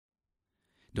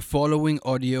The following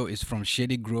audio is from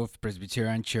Shady Grove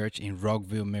Presbyterian Church in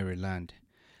Rockville, Maryland.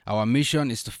 Our mission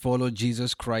is to follow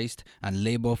Jesus Christ and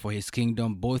labor for His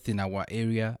kingdom both in our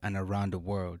area and around the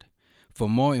world. For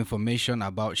more information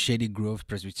about Shady Grove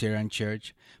Presbyterian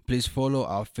Church, please follow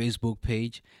our Facebook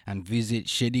page and visit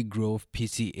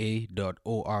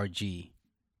shadygrovepca.org. Good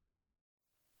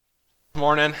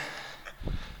morning.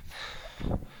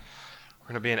 We're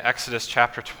going to be in Exodus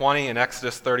chapter 20 and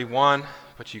Exodus 31,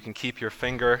 but you can keep your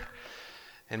finger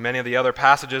in many of the other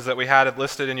passages that we had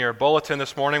listed in your bulletin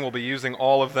this morning. We'll be using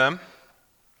all of them.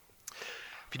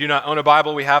 If you do not own a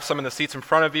Bible, we have some in the seats in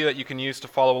front of you that you can use to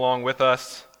follow along with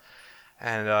us.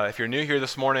 And if you're new here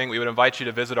this morning, we would invite you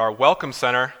to visit our Welcome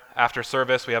Center after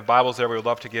service. We have Bibles there we would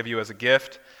love to give you as a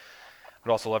gift.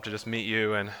 We'd also love to just meet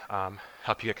you and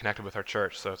help you get connected with our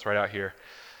church. So it's right out here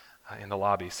in the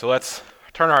lobby. So let's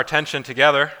turn our attention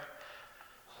together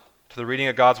to the reading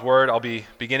of God's Word. I'll be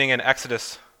beginning in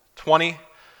Exodus 20,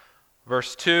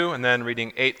 verse 2, and then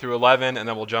reading 8 through 11, and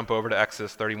then we'll jump over to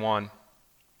Exodus 31.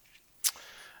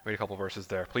 Read a couple verses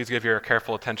there. Please give your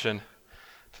careful attention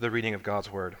to the reading of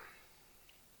God's Word.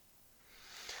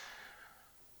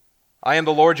 I am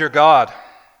the Lord your God,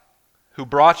 who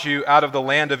brought you out of the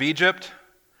land of Egypt,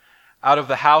 out of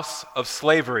the house of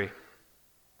slavery.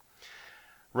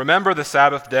 Remember the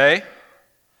Sabbath day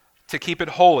to keep it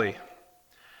holy.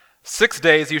 6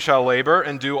 days you shall labor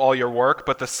and do all your work,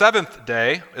 but the seventh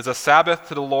day is a Sabbath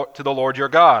to the Lord your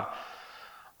God.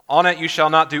 On it you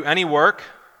shall not do any work,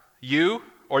 you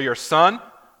or your son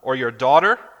or your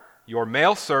daughter, your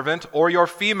male servant or your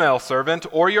female servant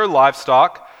or your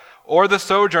livestock, or the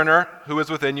sojourner who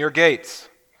is within your gates.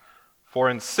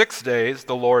 For in 6 days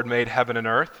the Lord made heaven and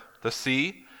earth, the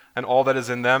sea, and all that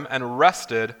is in them, and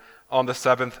rested on the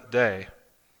seventh day.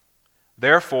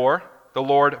 Therefore the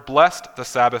Lord blessed the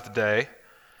Sabbath day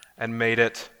and made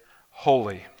it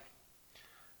holy.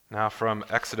 Now from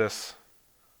Exodus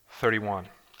 31.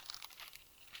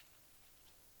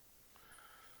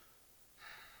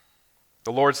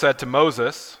 The Lord said to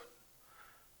Moses,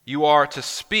 "You are to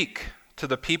speak to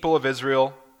the people of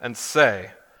Israel and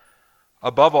say,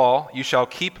 above all, you shall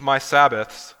keep my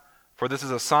Sabbaths, for this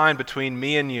is a sign between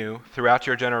me and you throughout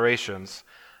your generations,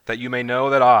 that you may know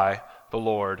that I, the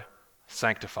Lord,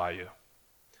 sanctify you."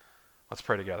 Let's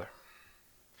pray together.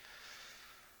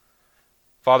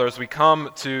 Father, as we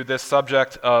come to this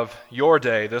subject of your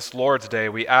day, this Lord's Day,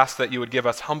 we ask that you would give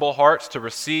us humble hearts to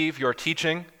receive your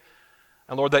teaching,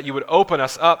 and Lord, that you would open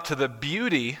us up to the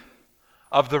beauty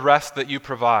of the rest that you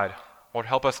provide. Lord,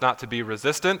 help us not to be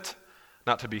resistant,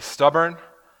 not to be stubborn,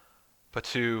 but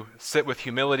to sit with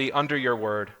humility under your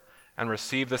word and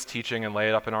receive this teaching and lay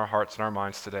it up in our hearts and our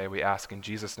minds today. We ask in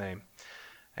Jesus' name,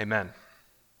 amen.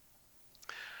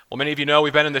 Well, many of you know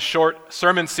we've been in this short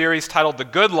sermon series titled The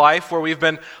Good Life, where we've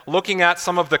been looking at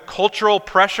some of the cultural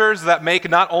pressures that make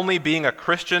not only being a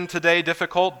Christian today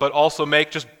difficult, but also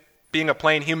make just being a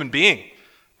plain human being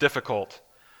difficult.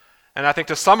 And I think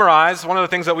to summarize, one of the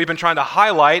things that we've been trying to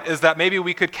highlight is that maybe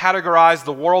we could categorize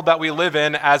the world that we live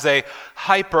in as a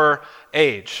hyper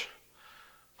age,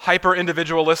 hyper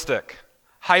individualistic,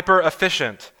 hyper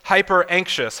efficient, hyper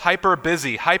anxious, hyper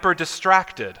busy, hyper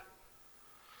distracted.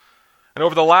 And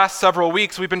over the last several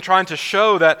weeks, we've been trying to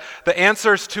show that the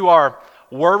answers to our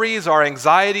worries, our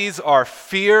anxieties, our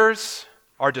fears,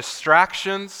 our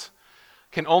distractions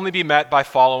can only be met by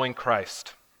following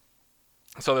Christ.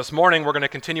 So this morning, we're going to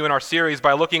continue in our series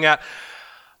by looking at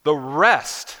the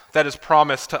rest that is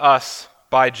promised to us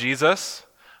by Jesus,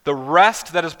 the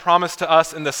rest that is promised to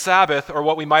us in the Sabbath, or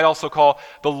what we might also call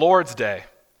the Lord's Day.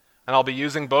 And I'll be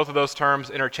using both of those terms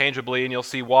interchangeably, and you'll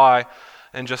see why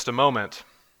in just a moment.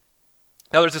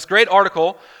 Now, there's this great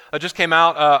article that just came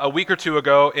out a week or two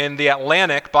ago in The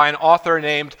Atlantic by an author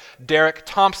named Derek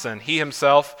Thompson. He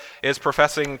himself is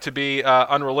professing to be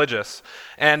unreligious.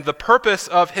 And the purpose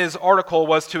of his article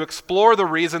was to explore the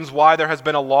reasons why there has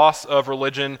been a loss of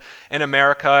religion in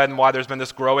America and why there's been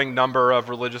this growing number of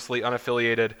religiously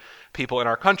unaffiliated people in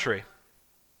our country.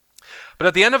 But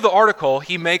at the end of the article,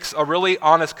 he makes a really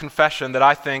honest confession that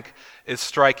I think is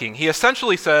striking. He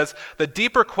essentially says the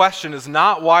deeper question is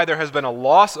not why there has been a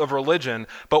loss of religion,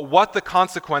 but what the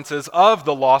consequences of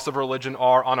the loss of religion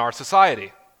are on our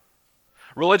society.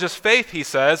 Religious faith, he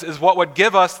says, is what would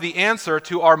give us the answer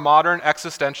to our modern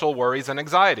existential worries and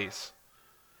anxieties.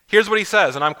 Here's what he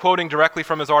says, and I'm quoting directly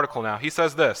from his article now. He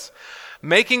says this: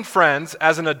 "Making friends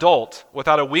as an adult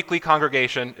without a weekly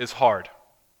congregation is hard.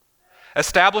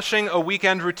 Establishing a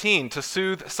weekend routine to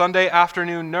soothe Sunday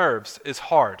afternoon nerves is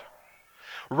hard.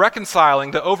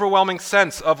 Reconciling the overwhelming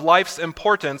sense of life's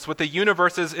importance with the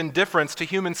universe's indifference to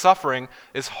human suffering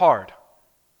is hard.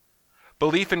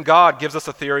 Belief in God gives us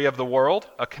a theory of the world,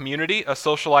 a community, a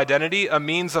social identity, a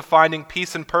means of finding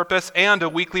peace and purpose, and a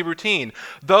weekly routine.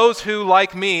 Those who,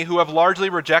 like me, who have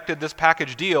largely rejected this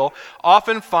package deal,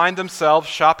 often find themselves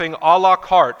shopping a la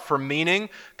carte for meaning,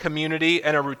 community,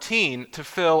 and a routine to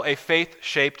fill a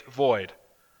faith-shaped void.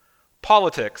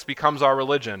 Politics becomes our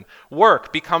religion.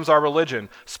 Work becomes our religion.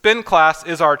 Spin class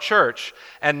is our church,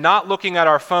 and not looking at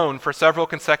our phone for several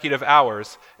consecutive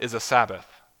hours is a Sabbath.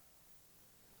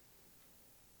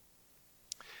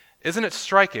 Isn't it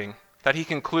striking that he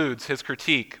concludes his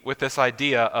critique with this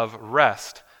idea of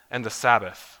rest and the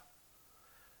Sabbath?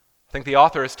 I think the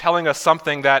author is telling us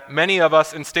something that many of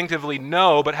us instinctively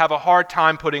know but have a hard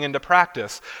time putting into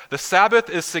practice. The Sabbath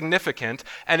is significant,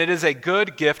 and it is a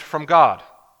good gift from God.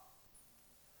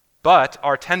 But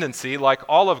our tendency, like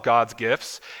all of God's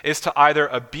gifts, is to either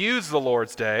abuse the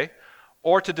Lord's Day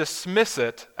or to dismiss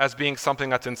it as being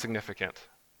something that's insignificant.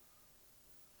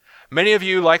 Many of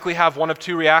you likely have one of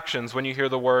two reactions when you hear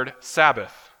the word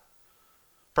Sabbath.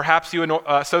 Perhaps you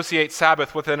associate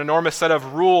Sabbath with an enormous set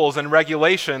of rules and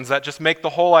regulations that just make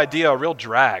the whole idea a real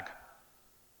drag.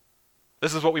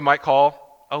 This is what we might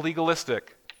call a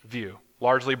legalistic view,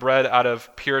 largely bred out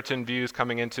of Puritan views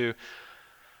coming into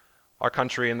our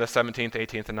country in the 17th,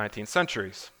 18th, and 19th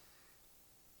centuries.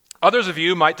 Others of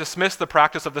you might dismiss the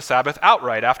practice of the Sabbath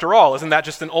outright. After all, isn't that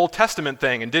just an Old Testament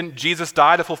thing? And didn't Jesus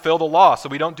die to fulfill the law, so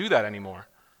we don't do that anymore?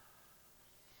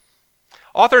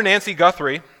 Author Nancy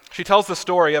Guthrie, she tells the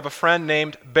story of a friend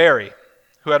named Barry,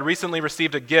 who had recently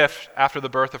received a gift after the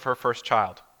birth of her first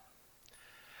child.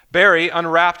 Barry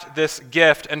unwrapped this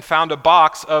gift and found a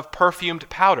box of perfumed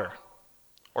powder,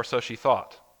 or so she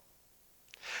thought.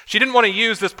 She didn't want to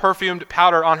use this perfumed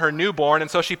powder on her newborn, and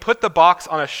so she put the box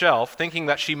on a shelf, thinking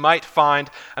that she might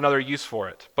find another use for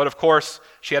it. But of course,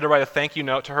 she had to write a thank you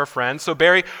note to her friend, so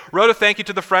Barry wrote a thank you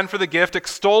to the friend for the gift,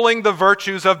 extolling the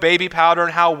virtues of baby powder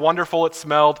and how wonderful it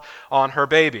smelled on her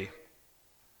baby.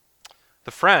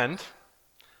 The friend,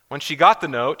 when she got the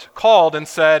note, called and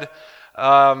said,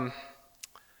 you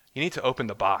need to open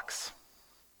the box.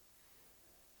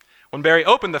 When Barry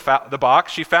opened the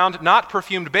box, she found not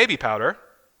perfumed baby powder,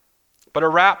 but a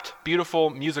wrapped, beautiful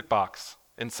music box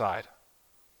inside.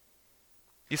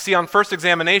 You see, on first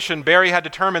examination, Barry had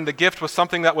determined the gift was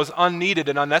something that was unneeded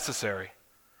and unnecessary.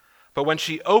 But when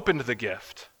she opened the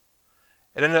gift,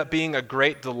 it ended up being a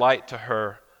great delight to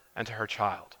her and to her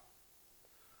child.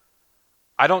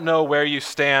 I don't know where you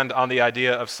stand on the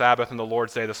idea of Sabbath and the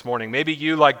Lord's Day this morning. Maybe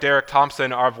you, like Derek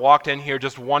Thompson, have walked in here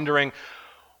just wondering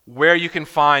where you can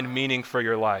find meaning for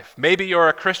your life. Maybe you're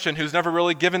a Christian who's never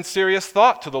really given serious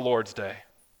thought to the Lord's Day.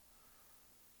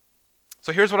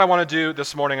 So here's what I want to do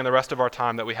this morning and the rest of our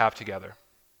time that we have together.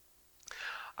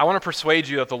 I want to persuade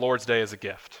you that the Lord's Day is a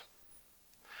gift.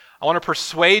 I want to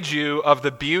persuade you of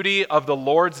the beauty of the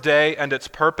Lord's Day and its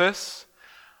purpose.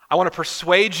 I want to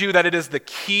persuade you that it is the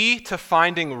key to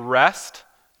finding rest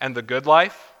and the good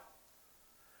life.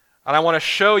 And I want to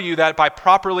show you that by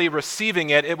properly receiving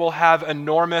it, it will have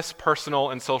enormous personal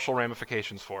and social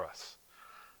ramifications for us.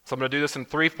 So I'm going to do this in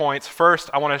 3 points. First,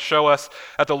 I want to show us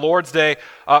that the Lord's Day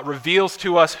reveals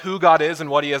to us who God is and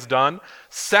what He has done.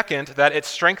 Second, that it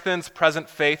strengthens present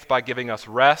faith by giving us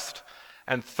rest.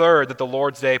 And third, that the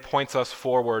Lord's Day points us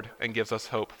forward and gives us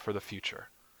hope for the future.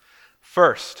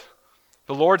 First,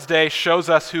 the Lord's Day shows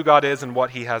us who God is and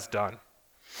what He has done.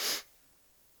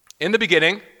 In the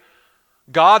beginning,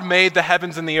 God made the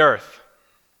heavens and the earth.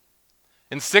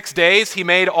 In 6 days, He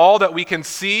made all that we can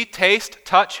see, taste,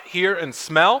 touch, hear, and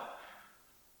smell,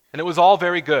 and it was all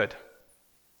very good.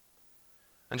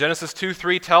 And Genesis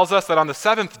 2:3 tells us that on the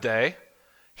seventh day,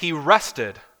 He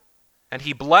rested, and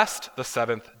He blessed the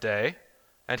seventh day,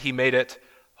 and He made it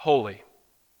holy.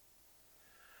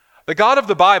 The God of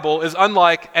the Bible is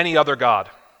unlike any other God.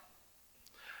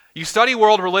 You study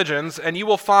world religions, and you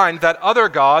will find that other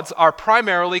gods are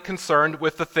primarily concerned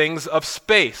with the things of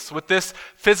space, with this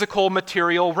physical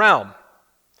material realm.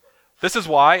 This is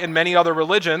why, in many other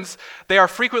religions, they are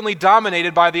frequently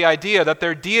dominated by the idea that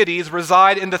their deities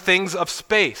reside in the things of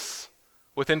space,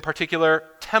 within particular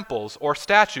temples or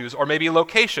statues, or maybe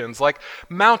locations like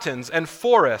mountains and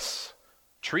forests,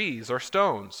 trees or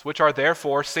stones, which are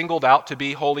therefore singled out to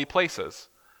be holy places.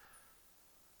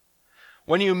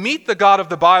 When you meet the God of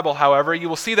the Bible, however, you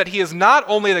will see that He is not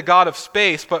only the God of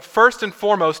space, but first and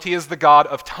foremost, He is the God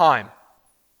of time.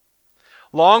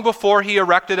 Long before He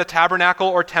erected a tabernacle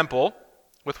or temple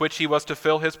with which He was to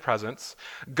fill His presence,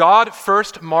 God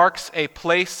first marks a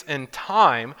place in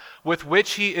time with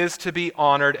which He is to be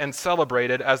honored and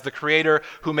celebrated as the Creator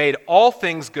who made all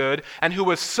things good and who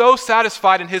was so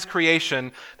satisfied in His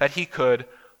creation that He could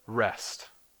rest.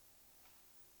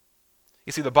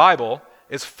 You see, the Bible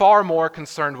is far more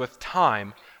concerned with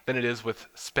time than it is with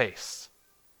space.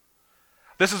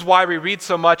 This is why we read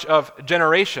so much of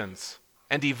generations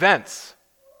and events.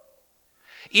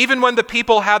 Even when the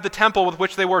people had the temple with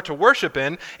which they were to worship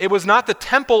in, it was not the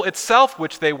temple itself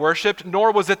which they worshiped,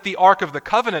 nor was it the Ark of the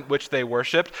Covenant which they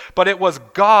worshiped, but it was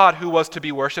God who was to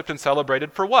be worshiped and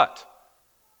celebrated for what?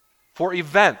 For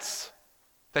events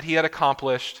that he had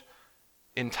accomplished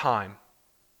in time.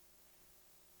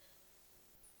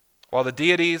 While the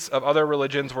deities of other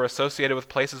religions were associated with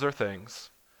places or things,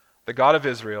 the God of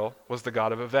Israel was the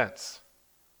God of events,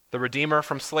 the Redeemer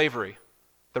from slavery,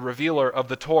 the revealer of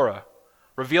the Torah,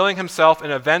 revealing himself in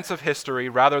events of history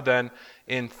rather than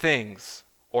in things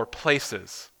or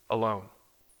places alone.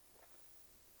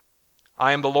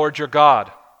 I am the Lord your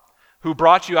God, who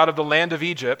brought you out of the land of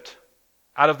Egypt,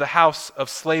 out of the house of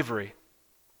slavery.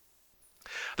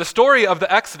 The story of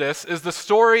the Exodus is the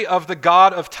story of the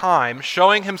God of time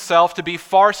showing himself to be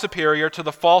far superior to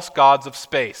the false gods of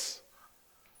space.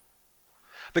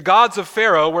 The gods of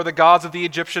Pharaoh were the gods of the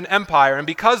Egyptian empire, and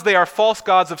because they are false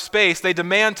gods of space, they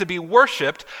demand to be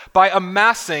worshipped by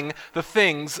amassing the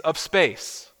things of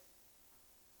space.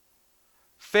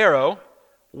 Pharaoh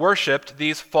worshipped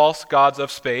these false gods of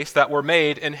space that were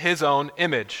made in his own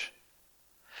image.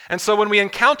 And so when we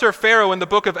encounter Pharaoh in the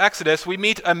book of Exodus, we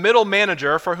meet a middle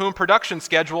manager for whom production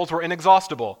schedules were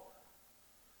inexhaustible.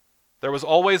 There was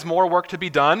always more work to be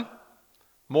done,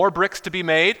 more bricks to be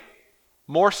made,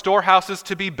 more storehouses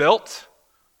to be built,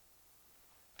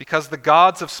 because the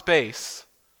gods of space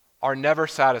are never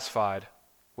satisfied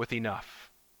with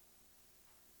enough.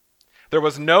 There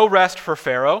was no rest for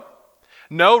Pharaoh,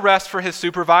 no rest for his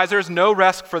supervisors, no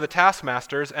rest for the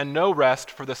taskmasters, and no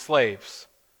rest for the slaves.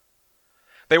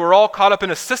 They were all caught up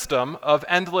in a system of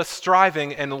endless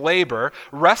striving and labor,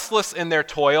 restless in their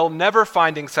toil, never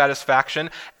finding satisfaction,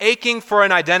 aching for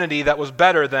an identity that was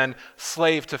better than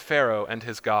slave to Pharaoh and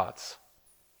his gods.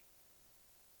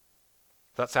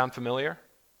 Does that sound familiar?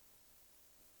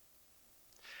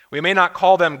 We may not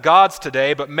call them gods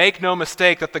today, but make no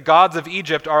mistake that the gods of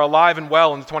Egypt are alive and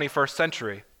well in the 21st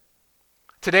century.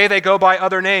 Today they go by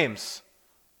other names: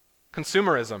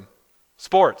 consumerism,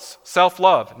 sports,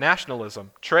 self-love,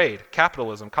 nationalism, trade,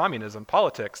 capitalism, communism,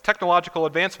 politics, technological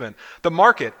advancement, the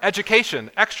market, education,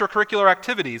 extracurricular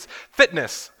activities,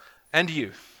 fitness, and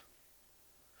youth.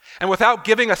 And without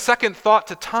giving a second thought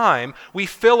to time, we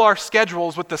fill our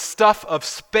schedules with the stuff of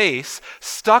space,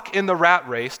 stuck in the rat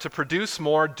race to produce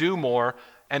more, do more,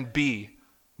 and be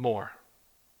more.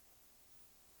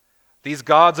 These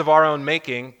gods of our own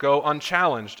making go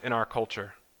unchallenged in our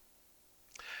culture.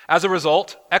 As a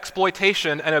result,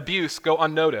 exploitation and abuse go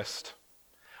unnoticed.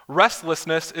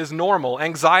 Restlessness is normal.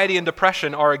 Anxiety and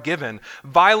depression are a given.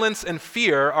 Violence and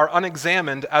fear are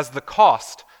unexamined as the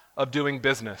cost of doing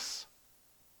business.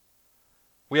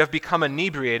 We have become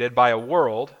inebriated by a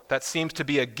world that seems to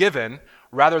be a given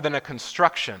rather than a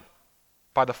construction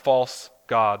by the false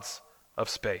gods of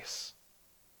space.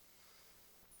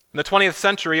 In the 20th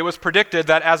century, it was predicted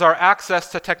that as our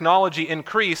access to technology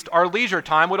increased, our leisure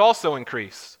time would also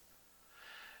increase.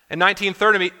 In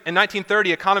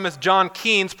 1930, economist John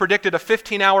Keynes predicted a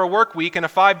 15-hour work week and a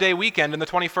 5-day weekend in the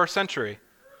 21st century.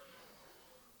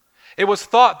 It was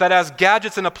thought that as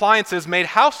gadgets and appliances made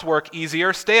housework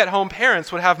easier, stay-at-home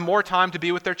parents would have more time to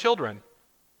be with their children.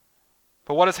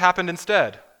 But what has happened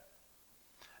instead?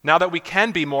 Now that we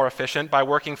can be more efficient by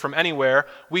working from anywhere,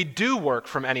 we do work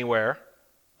from anywhere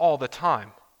all the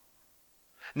time.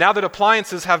 Now that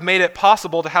appliances have made it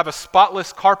possible to have a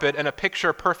spotless carpet and a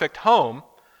picture-perfect home,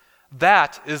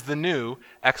 that is the new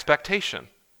expectation.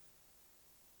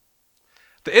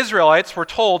 The Israelites were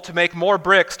told to make more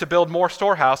bricks to build more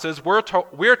storehouses.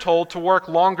 We're told to work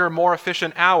longer, more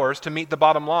efficient hours to meet the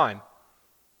bottom line.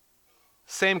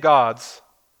 Same gods,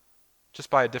 just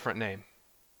by a different name.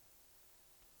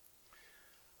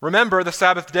 Remember the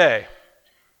Sabbath day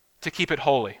to keep it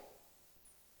holy.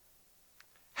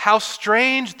 How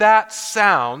strange that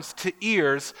sounds to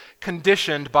ears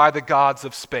conditioned by the gods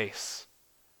of space.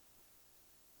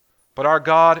 But our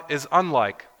God is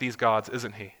unlike these gods,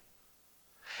 isn't he?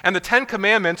 And the Ten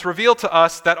Commandments reveal to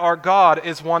us that our God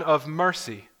is one of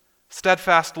mercy,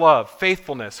 steadfast love,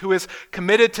 faithfulness, who is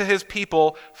committed to his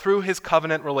people through his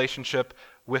covenant relationship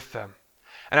with them.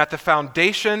 And at the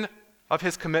foundation of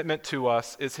his commitment to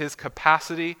us is his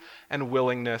capacity and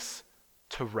willingness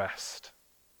to rest.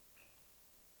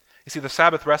 You see, the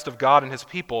Sabbath rest of God and his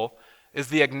people is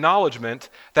the acknowledgement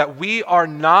that we are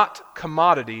not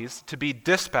commodities to be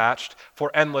dispatched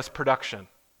for endless production.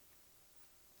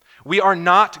 We are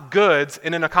not goods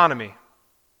in an economy.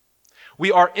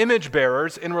 We are image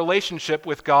bearers in relationship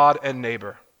with God and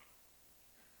neighbor.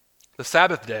 The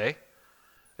Sabbath day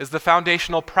is the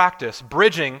foundational practice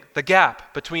bridging the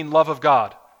gap between love of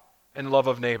God and love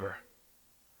of neighbor.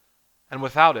 And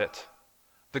without it,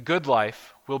 the good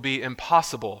life will be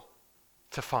impossible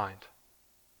to find.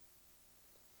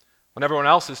 When everyone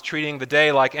else is treating the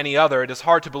day like any other, it is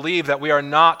hard to believe that we are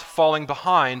not falling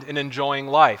behind in enjoying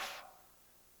life.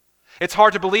 It's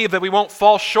hard to believe that we won't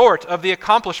fall short of the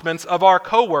accomplishments of our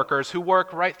coworkers who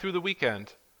work right through the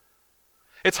weekend.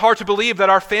 It's hard to believe that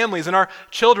our families and our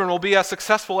children will be as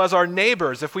successful as our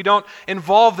neighbors if we don't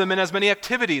involve them in as many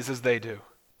activities as they do.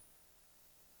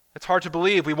 It's hard to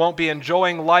believe we won't be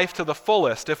enjoying life to the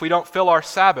fullest if we don't fill our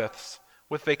Sabbaths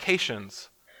with vacations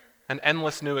and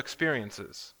endless new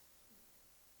experiences.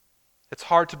 It's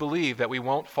hard to believe that we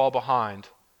won't fall behind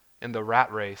in the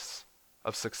rat race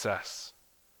of success.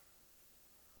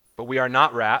 But we are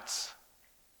not rats.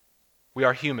 We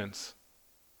are humans.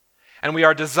 And we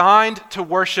are designed to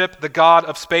worship the God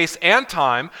of space and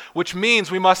time, which means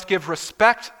we must give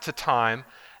respect to time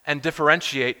and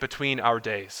differentiate between our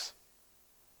days.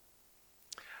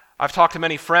 I've talked to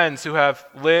many friends who have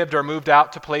lived or moved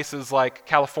out to places like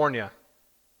California.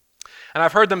 And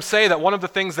I've heard them say that one of the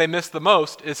things they miss the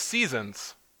most is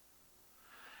seasons.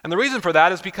 And the reason for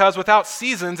that is because without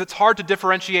seasons, it's hard to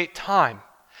differentiate time.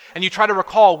 And you try to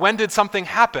recall, when did something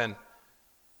happen?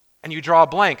 And you draw a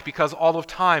blank because all of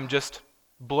time just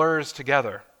blurs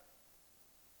together.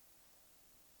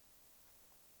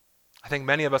 I think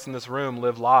many of us in this room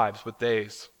live lives with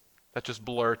days that just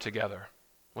blur together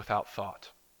without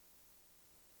thought.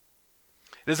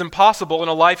 It is impossible in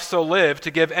a life so lived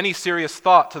to give any serious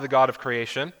thought to the God of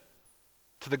creation,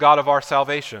 to the God of our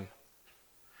salvation.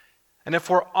 And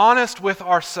if we're honest with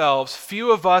ourselves,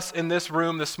 few of us in this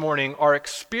room this morning are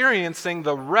experiencing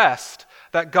the rest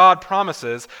that God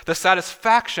promises, the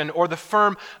satisfaction or the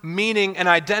firm meaning and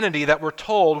identity that we're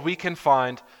told we can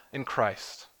find in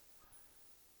Christ.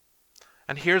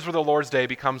 And here's where the Lord's Day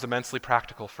becomes immensely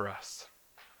practical for us.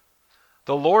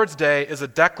 The Lord's Day is a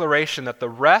declaration that the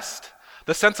rest,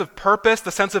 the sense of purpose,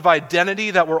 the sense of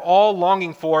identity that we're all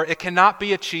longing for, it cannot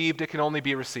be achieved, it can only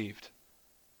be received.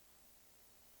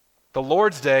 The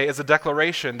Lord's Day is a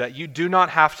declaration that you do not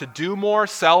have to do more,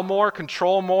 sell more,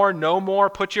 control more, know more,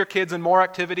 put your kids in more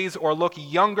activities, or look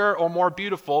younger or more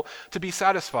beautiful to be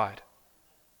satisfied.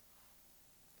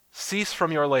 Cease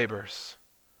from your labors.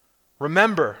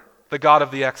 Remember the God of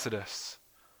the Exodus.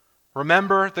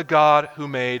 Remember the God who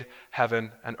made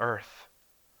heaven and earth.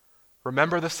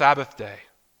 Remember the Sabbath day,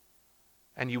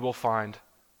 and you will find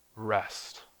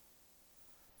rest.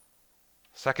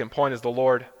 Second point is the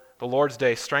Lord's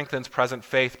Day strengthens present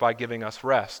faith by giving us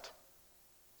rest.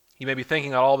 You may be thinking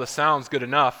that all this sounds good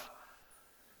enough,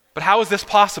 but how is this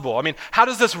possible? I mean, how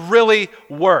does this really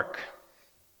work?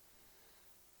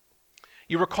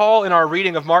 You recall in our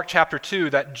reading of Mark chapter 2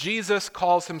 that Jesus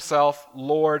calls himself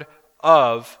Lord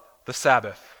of the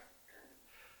Sabbath.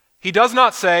 He does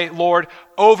not say Lord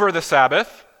over the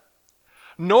Sabbath,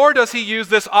 nor does he use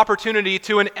this opportunity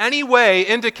to in any way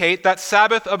indicate that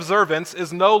Sabbath observance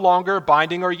is no longer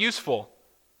binding or useful.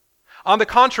 On the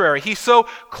contrary, he so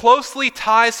closely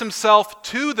ties himself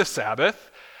to the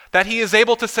Sabbath that he is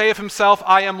able to say of himself,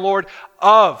 I am Lord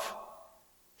of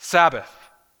Sabbath.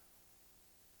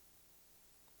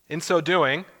 In so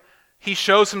doing, he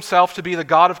shows himself to be the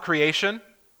God of creation,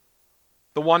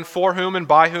 the one for whom and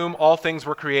by whom all things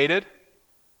were created,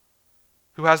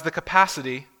 who has the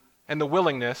capacity and the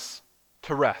willingness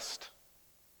to rest.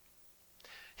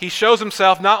 He shows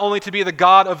himself not only to be the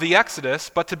God of the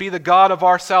Exodus, but to be the God of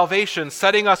our salvation,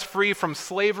 setting us free from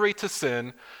slavery to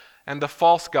sin and the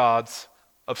false gods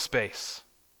of space.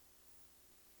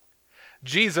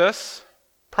 Jesus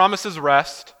promises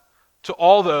rest to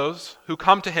all those who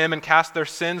come to him and cast their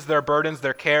sins, their burdens,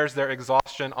 their cares, their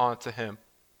exhaustion onto him.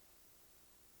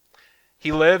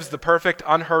 He lives the perfect,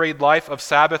 unhurried life of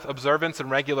Sabbath observance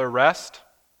and regular rest.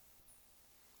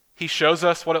 He shows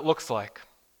us what it looks like.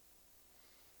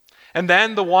 And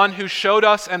then the one who showed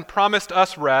us and promised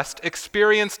us rest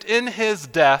experienced in his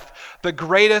death the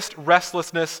greatest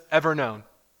restlessness ever known.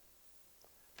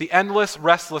 The endless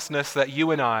restlessness that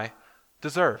you and I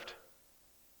deserved.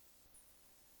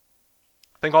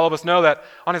 I think all of us know that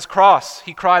on his cross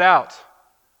he cried out,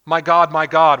 my God,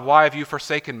 why have you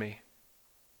forsaken me?"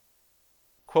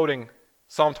 Quoting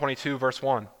Psalm 22, verse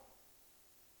 1.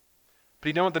 But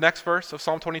you know what the next verse of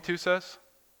Psalm 22 says?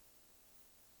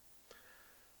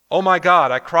 "Oh my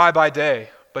God, I cry by day,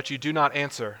 but you do not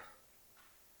answer,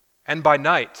 and by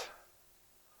night,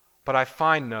 but I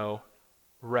find no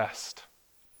rest."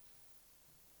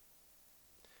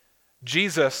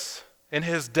 Jesus in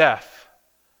his death,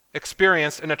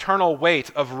 experienced an eternal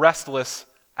weight of restless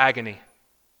agony.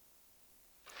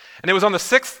 And it was on the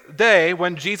sixth day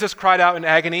when Jesus cried out in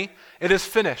agony, "It is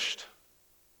finished."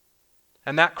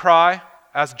 And that cry,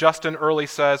 as Justin Early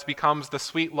says, becomes the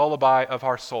sweet lullaby of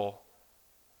our soul.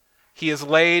 He is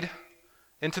laid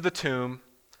into the tomb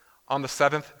on the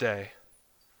seventh day,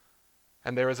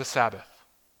 and there is a Sabbath.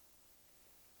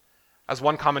 As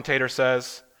one commentator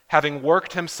says, having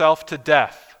worked himself to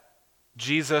death,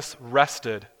 Jesus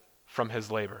rested from his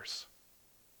labors.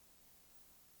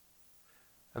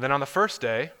 And then on the first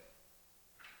day,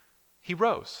 he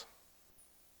rose.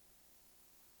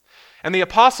 And the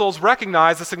apostles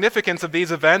recognized the significance of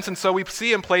these events, and so we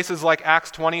see in places like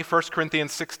Acts 20, 1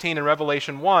 Corinthians 16, and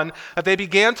Revelation 1, that they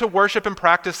began to worship and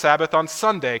practice Sabbath on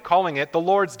Sunday, calling it the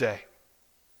Lord's Day.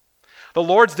 The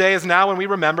Lord's Day is now when we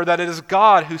remember that it is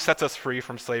God who sets us free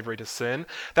from slavery to sin,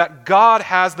 that God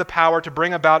has the power to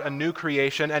bring about a new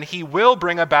creation, and he will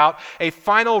bring about a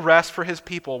final rest for his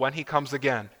people when he comes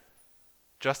again,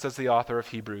 just as the author of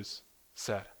Hebrews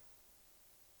said.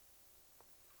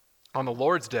 On the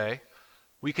Lord's Day,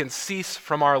 we can cease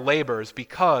from our labors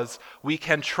because we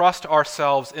can trust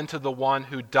ourselves into the one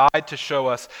who died to show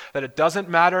us that it doesn't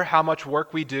matter how much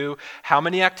work we do, how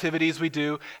many activities we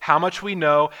do, how much we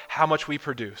know, how much we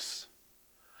produce.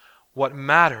 What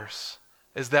matters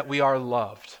is that we are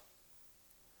loved.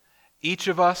 Each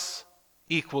of us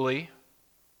equally,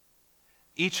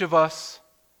 each of us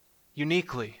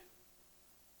uniquely,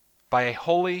 by a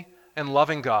holy and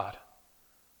loving God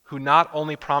who not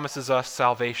only promises us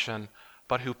salvation,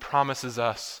 but who promises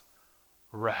us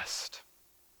rest.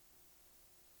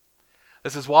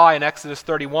 This is why in Exodus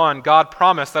 31, God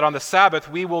promised that on the Sabbath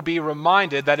we will be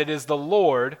reminded that it is the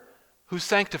Lord who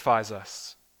sanctifies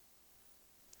us.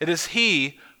 It is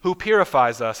he who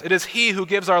purifies us. It is he who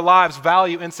gives our lives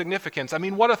value and significance. I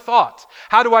mean, what a thought.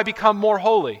 How do I become more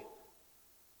holy?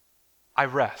 I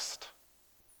rest.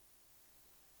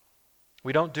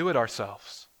 We don't do it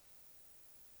ourselves.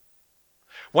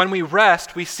 When we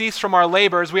rest, we cease from our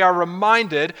labors. We are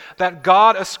reminded that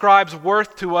God ascribes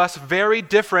worth to us very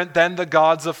different than the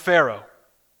gods of Pharaoh.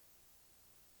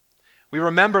 We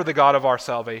remember the God of our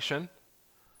salvation,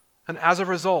 and as a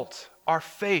result, our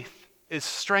faith is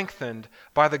strengthened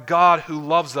by the God who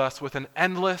loves us with an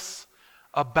endless,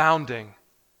 abounding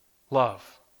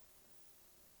love.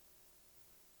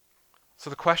 So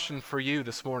the question for you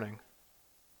this morning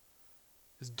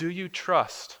is, do you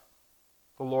trust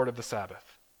the Lord of the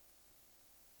Sabbath?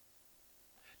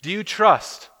 Do you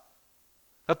trust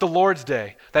that the Lord's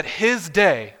Day, that his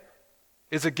day,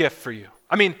 is a gift for you?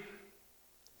 I mean,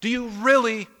 do you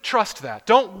really trust that?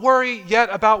 Don't worry yet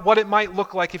about what it might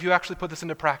look like if you actually put this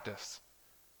into practice.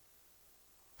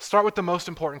 Start with the most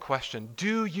important question.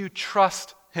 Do you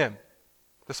trust him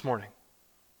this morning?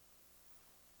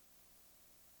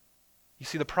 You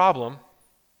see, the problem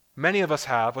many of us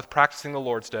have with practicing the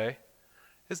Lord's Day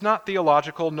is not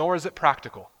theological, nor is it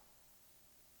practical.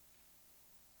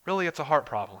 Really, it's a heart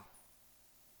problem.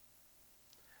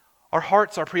 Our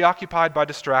hearts are preoccupied by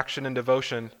distraction and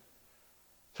devotion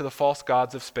to the false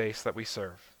gods of space that we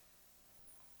serve.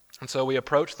 And so we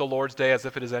approach the Lord's Day as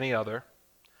if it is any other,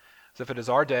 as if it is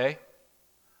our day,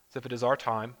 as if it is our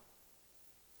time.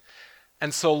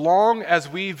 And so long as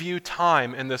we view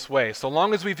time in this way, so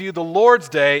long as we view the Lord's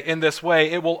Day in this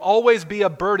way, it will always be a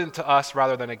burden to us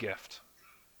rather than a gift.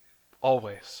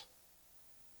 Always.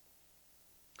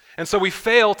 And so we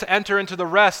fail to enter into the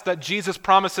rest that Jesus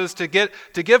promises to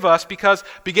give us, because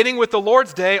beginning with the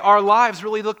Lord's Day, our lives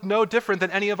really look no different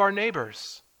than any of our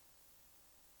neighbors.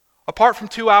 Apart from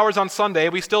 2 hours on Sunday,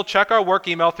 we still check our work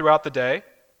email throughout the day.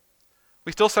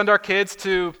 We still send our kids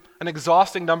to an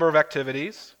exhausting number of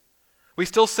activities. We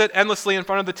still sit endlessly in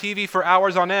front of the TV for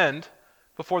hours on end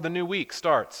before the new week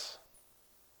starts.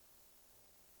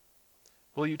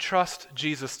 Will you trust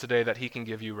Jesus today that he can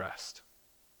give you rest?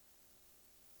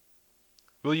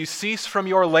 Will you cease from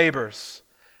your labors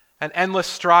and endless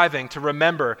striving to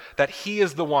remember that he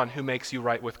is the one who makes you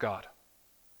right with God?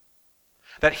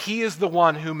 That he is the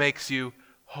one who makes you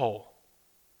whole?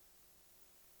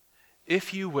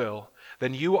 If you will,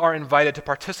 then you are invited to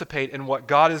participate in what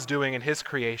God is doing in his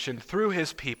creation through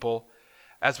his people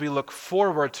as we look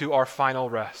forward to our final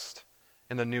rest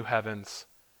in the new heavens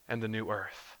and the new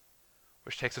earth.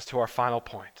 Which takes us to our final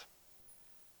point.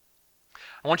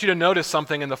 I want you to notice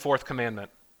something in the fourth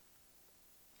commandment.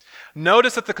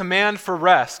 Notice that the command for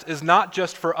rest is not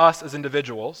just for us as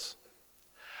individuals,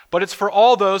 but it's for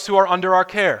all those who are under our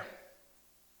care.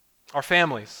 Our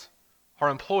families, our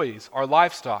employees, our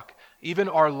livestock, even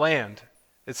our land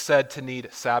is said to need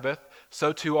Sabbath.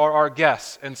 So too are our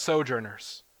guests and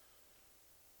sojourners.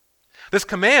 This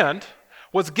command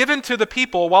was given to the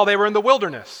people while they were in the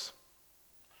wilderness,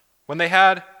 when they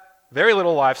had very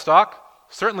little livestock,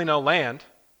 certainly no land,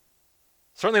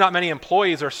 certainly not many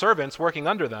employees or servants working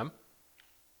under them.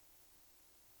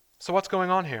 So what's going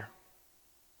on here?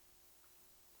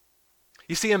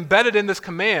 You see, embedded in this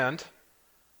command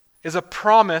is a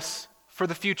promise for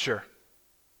the future.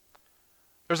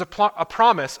 There's a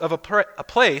promise of a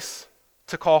place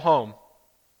to call home.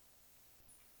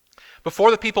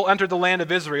 Before the people entered the land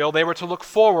of Israel, they were to look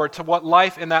forward to what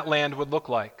life in that land would look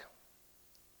like.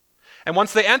 And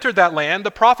once they entered that land, the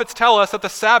prophets tell us that the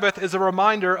Sabbath is a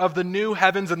reminder of the new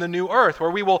heavens and the new earth, where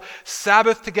we will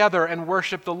Sabbath together and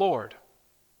worship the Lord.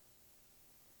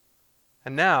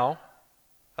 And now,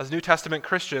 as New Testament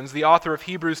Christians, the author of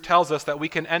Hebrews tells us that we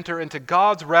can enter into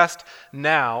God's rest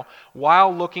now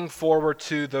while looking forward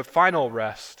to the final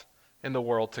rest in the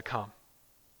world to come.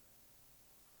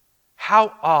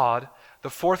 How odd the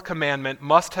fourth commandment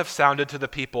must have sounded to the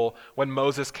people when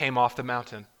Moses came off the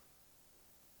mountain.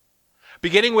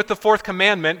 Beginning with the fourth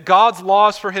commandment, God's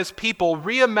laws for his people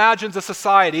reimagines a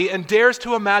society and dares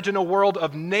to imagine a world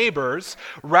of neighbors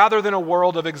rather than a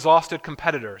world of exhausted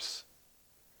competitors.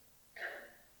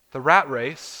 The rat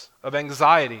race of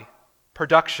anxiety,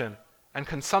 production, and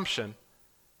consumption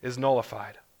is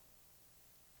nullified.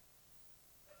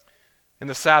 In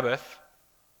the Sabbath,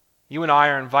 you and I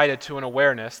are invited to an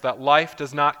awareness that life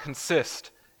does not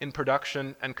consist in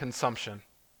production and consumption,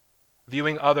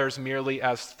 viewing others merely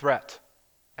as threat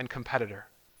and competitor.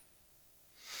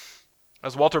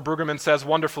 As Walter Brueggemann says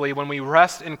wonderfully, when we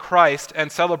rest in Christ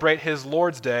and celebrate his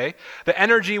Lord's Day, the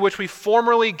energy which we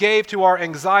formerly gave to our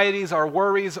anxieties, our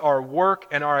worries, our work,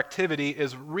 and our activity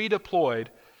is redeployed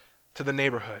to the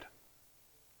neighborhood.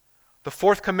 The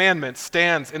fourth commandment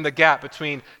stands in the gap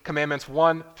between commandments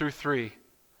 1 through 3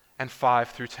 and 5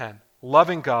 through 10,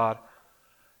 loving God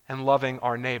and loving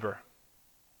our neighbor.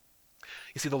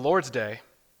 You see, the Lord's Day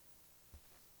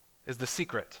is the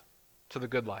secret to the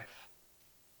good life.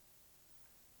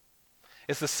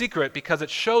 It's the secret because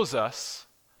it shows us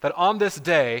that on this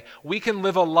day we can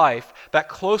live a life that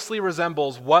closely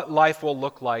resembles what life will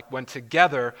look like when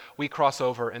together we cross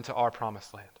over into our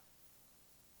promised land.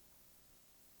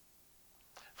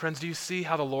 Friends, do you see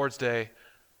how the Lord's Day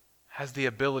has the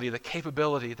ability, the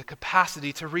capability, the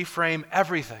capacity to reframe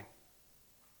everything?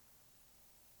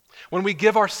 When we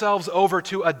give ourselves over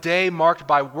to a day marked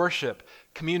by worship,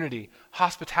 community,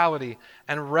 hospitality,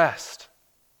 and rest,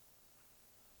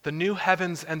 the new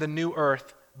heavens and the new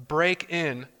earth break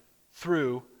in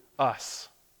through us.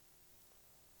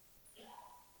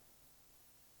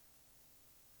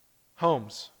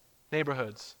 Homes,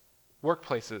 neighborhoods,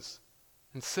 workplaces,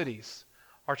 and cities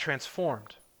are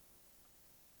transformed.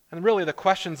 And really the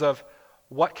questions of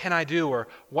what can I do or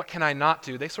what can I not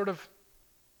do, they sort of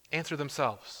answer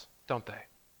themselves, don't they? I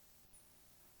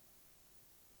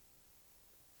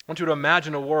want you to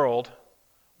imagine a world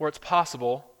where it's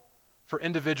possible for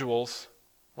individuals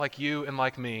like you and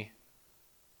like me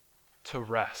to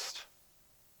rest.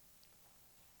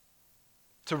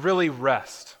 To really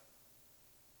rest.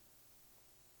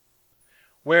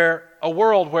 A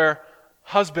world where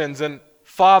husbands and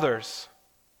fathers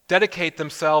dedicate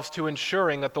themselves to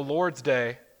ensuring that the Lord's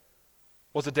Day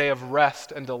was a day of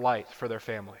rest and delight for their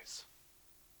families.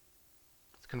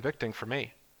 It's convicting for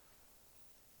me.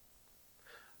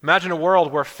 Imagine a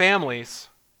world where families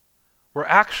were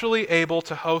actually able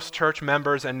to host church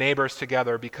members and neighbors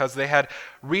together because they had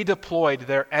redeployed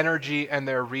their energy and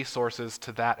their resources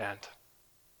to that end.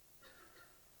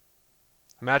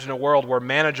 Imagine a world where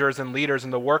managers and leaders in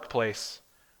the workplace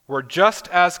were just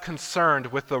as concerned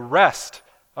with the rest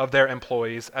of their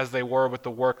employees as they were with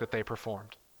the work that they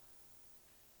performed.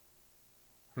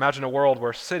 Imagine a world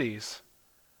where cities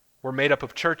were made up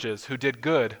of churches who did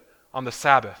good on the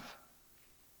Sabbath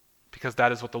because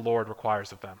that is what the Lord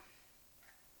requires of them.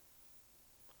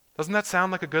 Doesn't that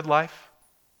sound like a good life?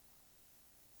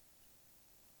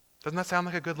 Doesn't that sound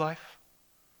like a good life?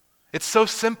 It's so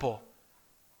simple,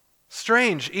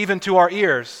 strange even to our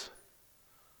ears.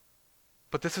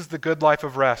 But this is the good life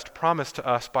of rest promised to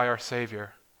us by our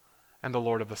Savior and the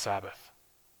Lord of the Sabbath.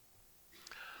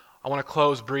 I want to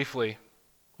close briefly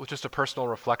with just a personal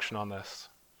reflection on this.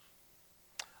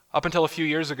 Up until a few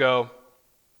years ago,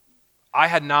 I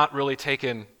had not really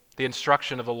taken the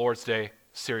instruction of the Lord's Day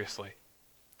seriously.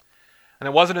 And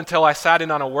it wasn't until I sat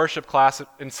in on a worship class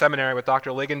in seminary with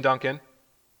Dr. Ligon Duncan,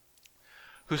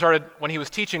 who started, when he was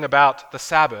teaching about the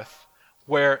Sabbath,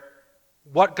 where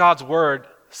what God's Word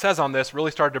says on this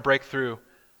really started to break through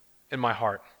in my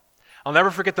heart. I'll never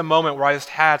forget the moment where I just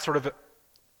had sort of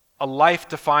a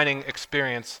life-defining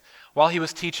experience. While he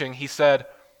was teaching, he said,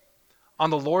 on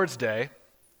the Lord's Day,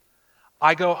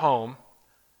 I go home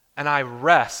and I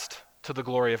rest to the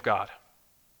glory of God.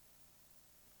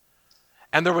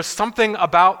 And there was something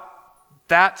about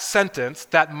that sentence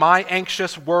that my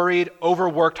anxious, worried,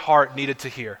 overworked heart needed to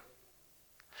hear.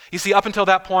 You see, up until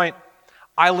that point,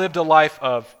 I lived a life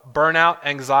of burnout,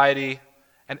 anxiety,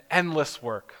 and endless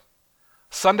work.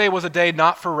 Sunday was a day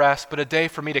not for rest, but a day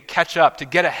for me to catch up, to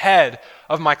get ahead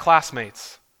of my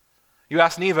classmates. You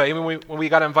asked Neva, even when we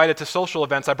got invited to social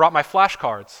events, I brought my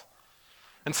flashcards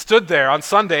and stood there on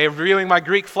Sunday reviewing my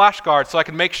Greek flashcards so I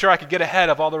could make sure I could get ahead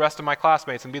of all the rest of my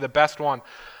classmates and be the best one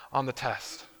on the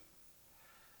test.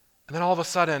 And then all of a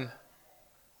sudden,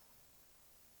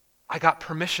 I got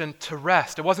permission to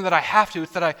rest. It wasn't that I have to,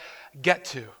 it's that I get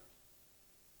to.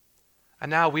 And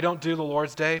now we don't do the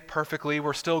Lord's Day perfectly.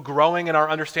 We're still growing in our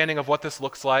understanding of what this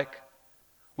looks like.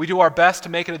 We do our best to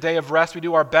make it a day of rest. We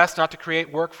do our best not to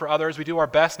create work for others. We do our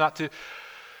best not to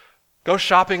go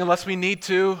shopping unless we need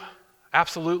to.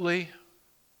 Absolutely.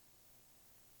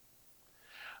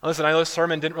 Listen, I know this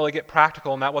sermon didn't really get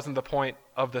practical, and that wasn't the point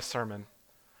of this sermon.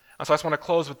 And so I just want to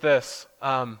close with this.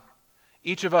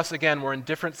 Each of us, again, we're in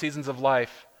different seasons of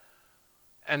life.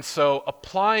 And so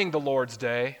applying the Lord's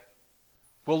Day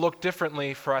will look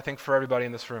differently for everybody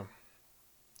in this room.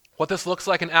 What this looks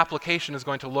like in application is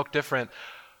going to look different,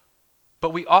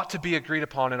 but we ought to be agreed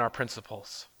upon in our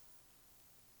principles.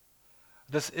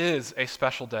 This is a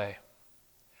special day.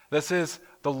 This is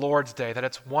the Lord's Day, that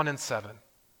it's 1 in 7.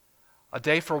 A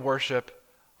day for worship,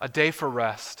 a day for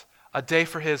rest, a day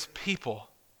for His people,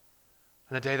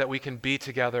 and a day that we can be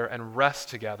together and rest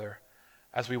together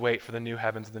as we wait for the new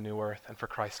heavens and the new earth and for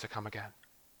Christ to come again.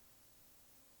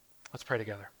 Let's pray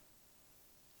together.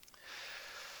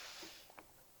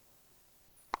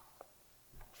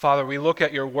 Father, we look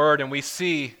at your word and we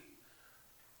see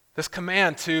this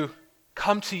command to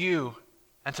come to you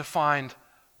and to find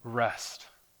rest.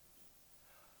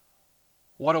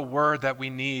 What a word that we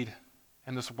need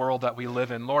in this world that we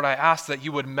live in. Lord, I ask that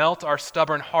you would melt our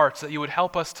stubborn hearts, that you would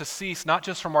help us to cease not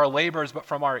just from our labors, but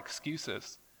from our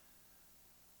excuses,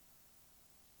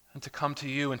 and to come to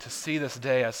you and to see this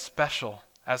day as special,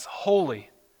 as holy,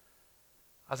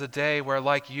 as a day where,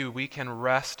 like you, we can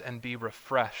rest and be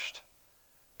refreshed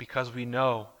because we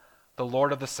know the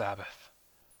Lord of the Sabbath,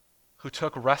 who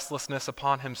took restlessness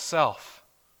upon himself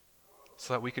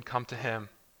so that we could come to him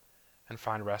and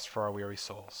find rest for our weary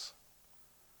souls.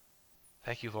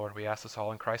 Thank you, Lord. We ask this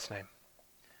all in Christ's name.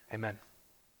 Amen.